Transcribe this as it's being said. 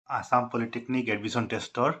Assam Polytechnic Admission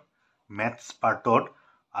Testor Maths Partot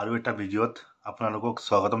আৰু এটা ভিডিঅ'ত আপোনালোকক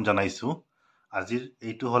স্বাগতম জনাইছো। আজিৰ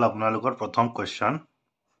এইটো হল আপোনালোকৰ প্ৰথম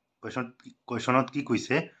কোৱেশ্চনত কি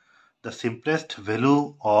কৈছে the simplest value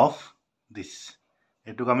of this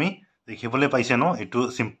এটুক আমি লিখিবলৈ পাইছে ন এটু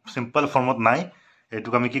সিম্পল ফৰ্মত নাই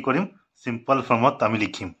এটুক আমি কি কৰিম সিম্পল ফৰ্মত আমি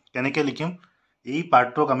লিখিম কেনেকৈ লিখিম এই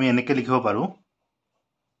পাৰ্টক আমি এনেকৈ লিখিব পাৰো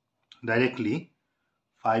directly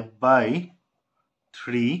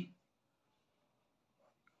 5/3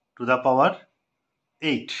 to the power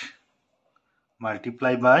 8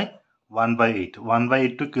 multiply by 1/8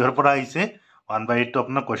 1/8 to কিহৰ পৰা আহিছে 1/8 to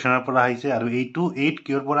আপোনাৰ কোৱেশ্চনৰ পৰা আহিছে আৰু এইটো 8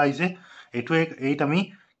 কিহৰ পৰা আহিছে এইটো 8 আমি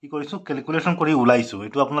কি কৰিছো ক্যালকুলেশন কৰি উলাইছো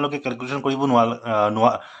এইটো আপোনালোকে ক্যালকুলেশন কৰিব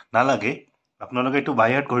নালাগে আপোনালোকে এইটো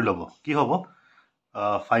বাই হাৰ্ট কৰি ল'ব কি হ'ব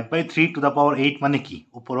 5/3 to the power 8 মানে কি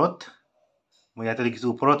ওপৰত মই ইয়াতে লিখিছো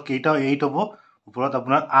ওপৰত কেইটা 8 হ'ব ওপৰত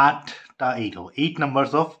আপোনাৰ 8টা 8 হ'ব 8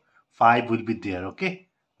 numbers of 5 will be there okay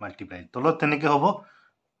multiply তলত তেনেকৈ হ'ব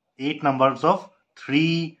 8 numbers of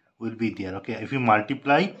 3 will be there okay if we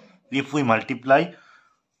multiply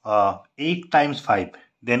 8 times 5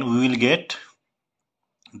 then we will get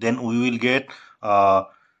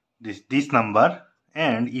this number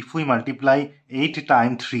and if we multiply 8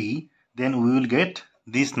 times 3 then we will get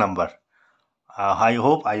this number I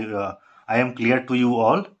hope I am clear to you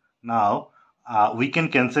all now we can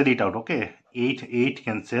cancel it out okay 8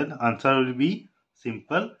 cancel answer will be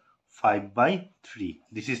simple 5/3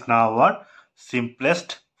 this is now our simplest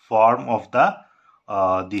form of the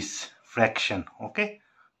this fraction okay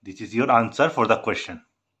this is your answer for the question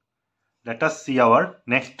let us see our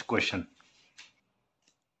next question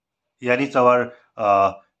here is our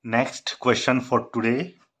next question for today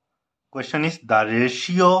question is the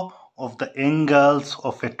ratio of the angles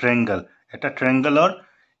of a triangle eta triangle or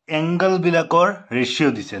angle bilakor ratio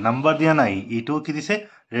dise number dia nai etu ki dise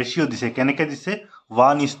ratio dise keneke dise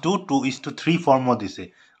 1:2:3 form dise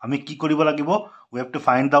ami ki koribo lagibo we have to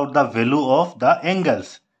find out the value of the angles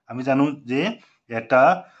ami janu je eta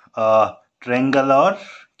triangle or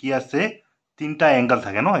ki ase tinta angle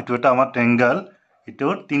thake no etu eta amar triangle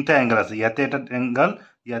etur tinta angle ase yate eta angle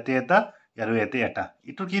yate eta aru yate eta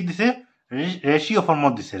etu ki dise ratio form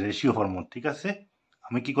dise ratio form ঠিক আছে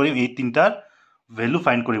আমি কি কৰিম এই তিনটাৰ value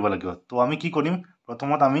find কৰিব লাগিব তো আমি কি কৰিম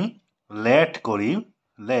প্ৰথমত আমি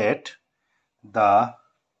let the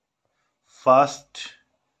first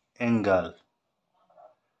angle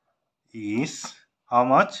is how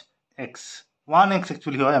much x 1x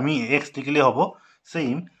actually হয় আমি x লিখিলে হ'ব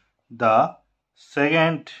same the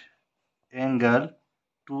second angle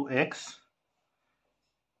 2x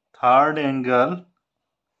third angle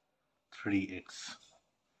 3x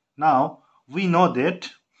now we know that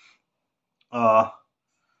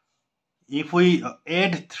if we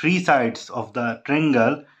add three sides of the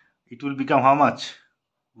triangle it will become how much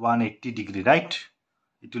 180 degree right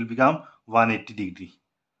it will become 180 degree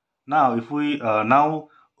now if we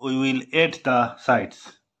we will add the sides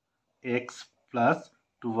x plus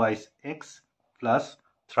 2y x plus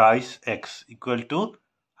thrice x equal to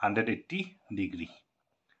 180 degree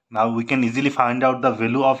now we can easily find out the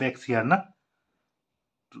value of x here na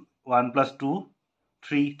 1 plus 2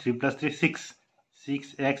 3 plus 3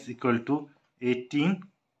 6x equal to 18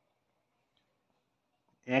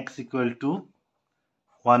 x equal to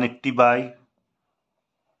 180 by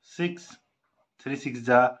 6 3 6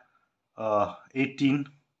 the 18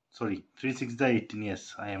 sorry 3 6 the 18 yes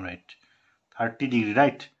I am right 30 degree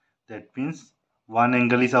right that means one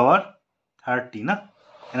angle is our 30 na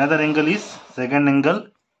another angle is second angle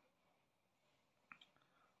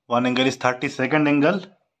one angle is 30 second angle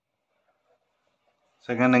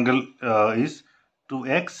is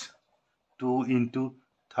 2x 2 into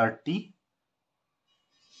 30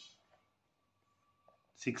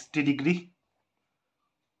 60 degree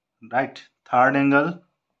right third angle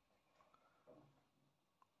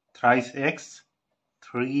thrice x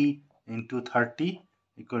 3 into 30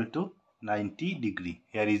 equal to 90 degree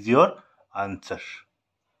here is your answer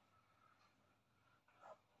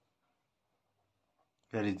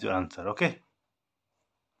okay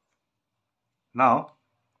now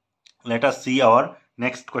let us see our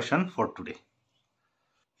next question for today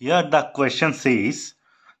here the question says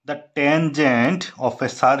the tangent of a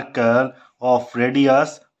circle of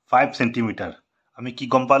radius 5 centimeter ami ki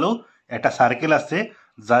gom palo eta circle ase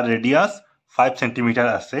jar radius 5 centimeter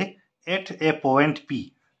ase at a point p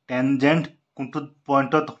tangent kuntu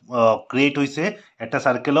point create hoise eta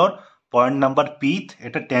circle or point number p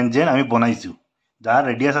eta tangent ami banaisu jar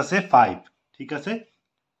radius ase 5 ঠিক আছে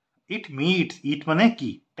it meets it মানে কি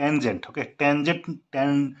tangent okay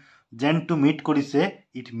tangent to meet করিছে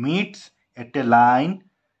it meets at a line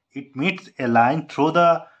it meets a line through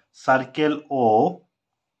the circle O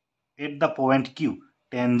at the point Q.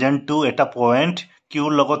 Tangent to এটা point Q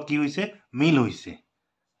লগত কি হৈছে মিল হৈছে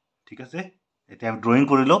ঠিক আছে এটা আমি ড্রয়িং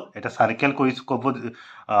কৰিলো এটা সার্কেল কইছ কব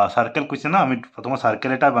সার্কেল কইছে না আমি প্রথমে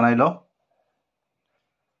সার্কেল এটা বানাইলো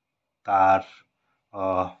তার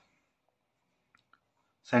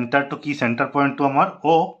সেন্টার টু কি সেন্টার পয়েন্ট টু আমার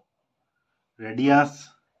O রেডিয়াস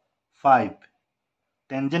 5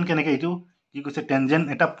 টেনজেন্ট কেনেকে এইটো কি কৈছে টেনজেন্ট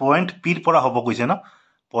এটা পয়েন্ট পি ৰ পৰা হ'ব কৈছে না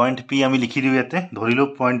পয়েন্ট পি আমি লিখি দিও ইয়াতে ধৰিলো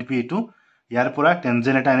পয়েন্ট পি এইটো ইয়াৰ পৰা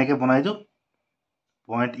টেনজেন্ট এটা এনেকে বনাই দিও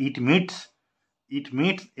point it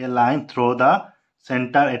meets a line through the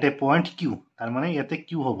center at a point Q তার মানে ইয়াতে Q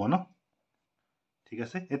হ'ব ন ঠিক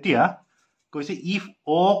আছে এতিয়া কৈছে if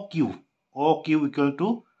OQ equal to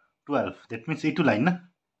 12 that means এইটো লাইন না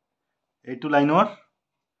এইটো লাইনৰ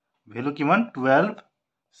ভ্যালু কিমান 12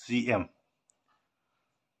 cm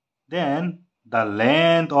then the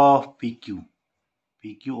length of PQ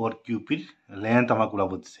or QP length আমাক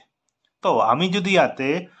ওলাব দিছে তো আমি যদি ইয়াতে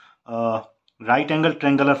right angle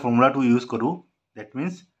triangular formula to use কৰো that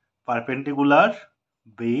means perpendicular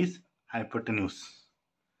base hypotenuse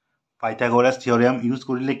Pythagoras theorem use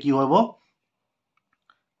কৰিলে কি হ'ব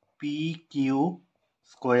PQ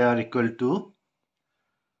square equal to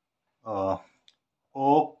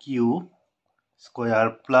OQ square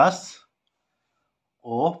plus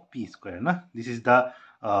OP square na this is the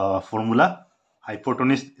formula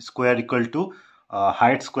hypotenuse square equal to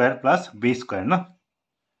height square plus base square na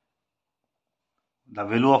the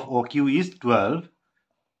value of OQ is 12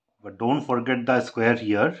 but don't forget the square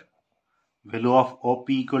here value of OP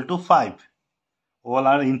equal to 5 all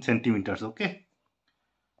are in centimeters okay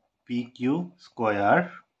PQ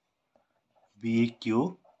square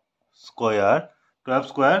BQ square 12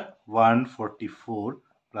 square 144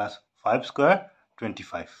 plus 5 square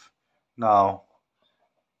 25 now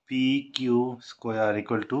PQ square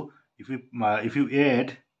equal to if you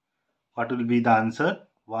add what will be the answer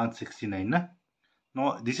 169 na?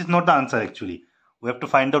 No this is not the answer actually we have to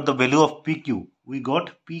find out the value of PQ we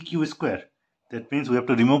got PQ square that means we have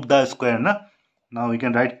to remove the square na? Now we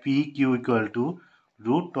can write PQ equal to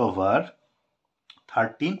root over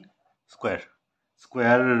 13 square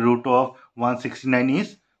root of 169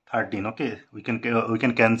 is 13 okay we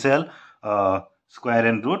can cancel square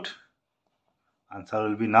and root answer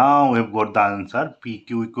will be now we have got the answer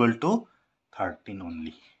PQ equal to 13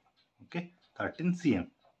 only okay 13 cm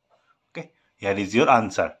okay here is your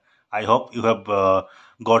answer I hope you have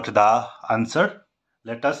got the answer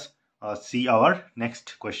let us see our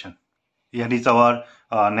next question here is our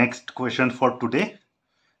next question for today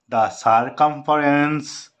the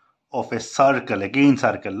circumference of a circle again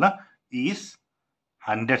circle na, is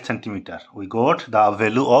 100 centimeter we got the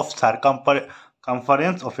value of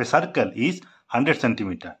circumference of a circle is 100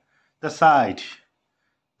 centimeter the side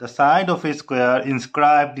of a square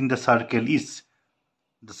inscribed in the circle is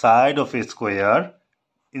the side of a square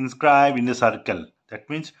inscribed in the circle that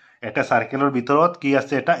means eta circle or bitorat ki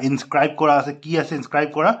ase eta inscribe kora ase ki ase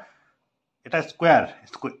inscribe kora এটা square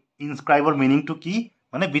ইনস্ক্রাইবৰ meaning to কি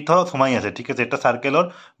মানে ভিতৰত সোমাই আছে ঠিক আছে এটা সার্কেলৰ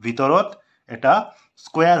ভিতৰত এটা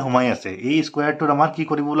স্কয়ার সোমাই আছে এই স্কয়ারটোৰ আমাৰ কি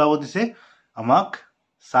কৰিব ওলাব দিছে আমাক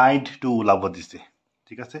সাইড টু ওলাব দিছে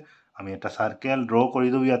ঠিক আছে আমি এটা সার্কেল ড্ৰ কৰি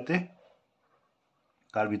দিও ইয়াতে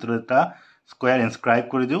তাৰ ভিতৰত এটা স্কয়ার ইনস্ক্রাইব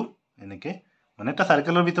কৰি দিও এনেকে মানে এটা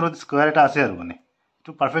সার্কেলৰ ভিতৰত স্কয়ার এটা আছে আৰু মানে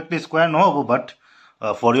এটো পারফেক্টলি স্কয়ার নহব but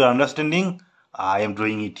for your understanding I am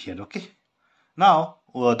drawing it here okay now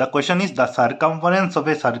the question is the circumference of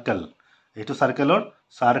a circle etu circle or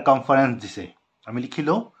circumference dise ami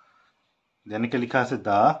likhilo jeneke likha ase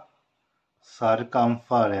the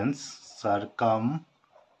circumference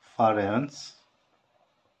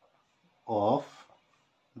of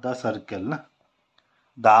the circle na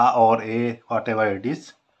the or a whatever it is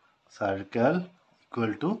circle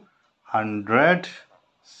equal to 100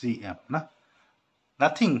 cm na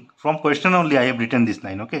nothing from question only I have written this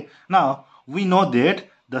line okay now we know that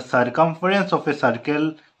the circumference of a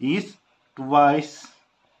circle is twice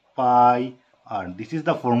pi r this is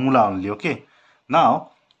the formula only okay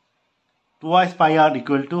now twice pi r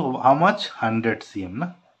equal to how much 100 cm na?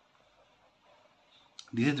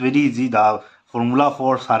 This is very easy the formula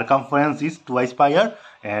for circumference is twice pi r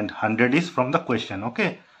and 100 is from the question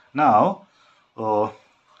okay now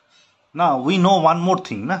we know one more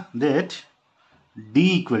thing na that d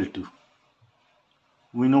equal to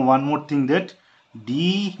we know one more thing that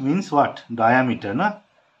d means what diameter na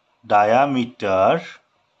diameter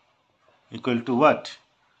equal to what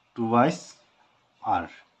twice r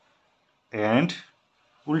and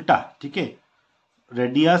ulta okay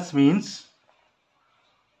radius means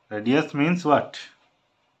what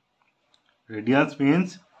radius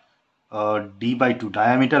means d by 2,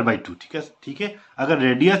 diameter by 2, ठीक है। अगर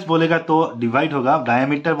radius बोलेगा तो divide होगा,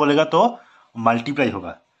 diameter बोलेगा तो multiply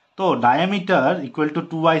होगा। तो diameter equal to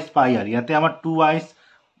 2 pi are, ইয়াতে আমার 2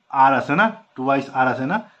 r আছে না, 2 r আছে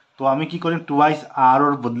না, তো আমি কি কৰিম 2 r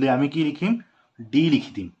ওর বদলে আমি কি লিখিম d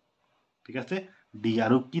লিখি দিম, ঠিক আছে। d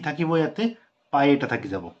আৰু কি থাকিব ইয়াতে পাই এটা থাকি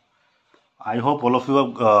যাব। I hope all of you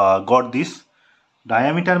have got this.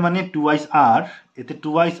 Diameter মানে 2 r, এতে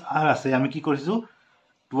 2 r আছে, আমি কি কৰিছো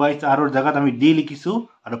 2 r ওর জায়গাত আমি d লিখিছো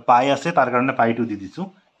আৰু পাই আছে তাৰ কাৰণে পাইটো দি দিছো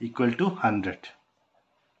ইকুৱেল টু 100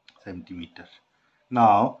 সেন্টিমিটার।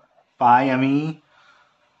 নাও পাই আমি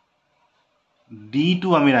d টু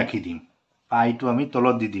আমি রাখি দিম, পাই টু আমি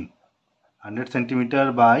তলত দি দিম 100 centimetre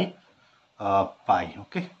by pi,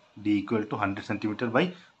 okay, d equal to 100 centimeter by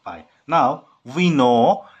pi. Now we know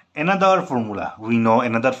another formula,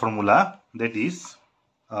 that is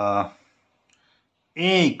a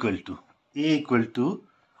equal to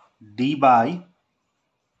d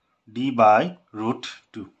by root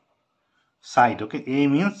 2 side, okay. A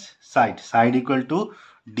means side equal to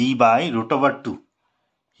d by root over 2.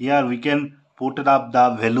 Here we can put up the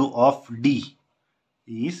value of d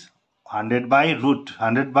is 100 by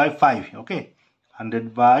 5, okay,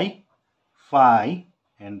 100 by 5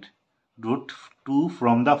 and root 2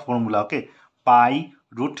 from the formula, okay, pi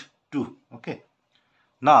root 2, okay.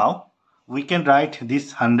 Now we can write this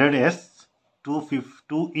 100 as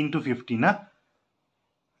 2 into 50, na,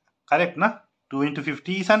 correct na, 2 into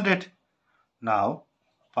 50 is 100. Now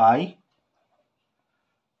pi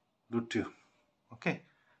root 2, okay.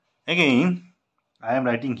 Again I am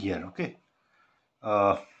writing here, okay.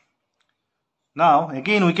 Now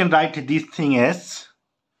again we can write this thing as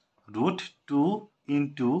root 2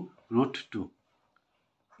 into root 2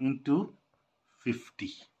 into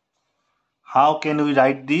 50. How can we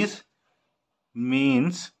write this?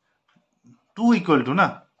 Means 2 equal to na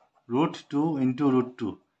root 2 into root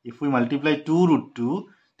 2. If we multiply 2 root 2,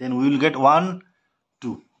 then we will get 1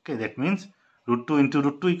 2, okay. That means root 2 into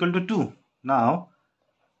root 2 equal to 2. Now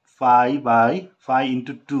 5 by 5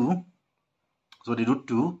 into 2, so the root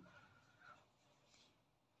 2.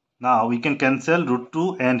 Now we can cancel root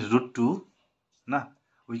 2 and root 2, nah,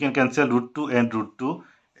 we can cancel root 2 and root 2,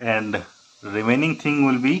 and remaining thing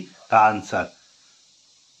will be the answer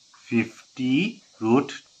 50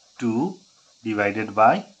 root 2 divided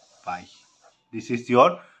by pi. This is your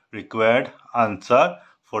required answer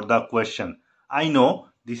for the question. I know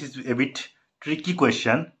this is a bit tricky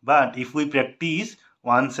question, but if we practice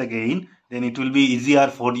once again, then it will be easier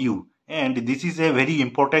for you. And this is a very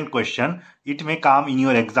important question. It may come in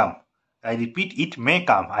your exam. I repeat, it may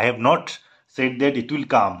come. I have not said that it will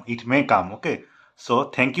come. It may come, okay. So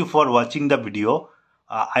thank you for watching the video.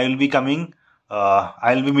 I will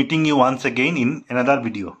be meeting you once again in another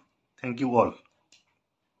video. Thank you all.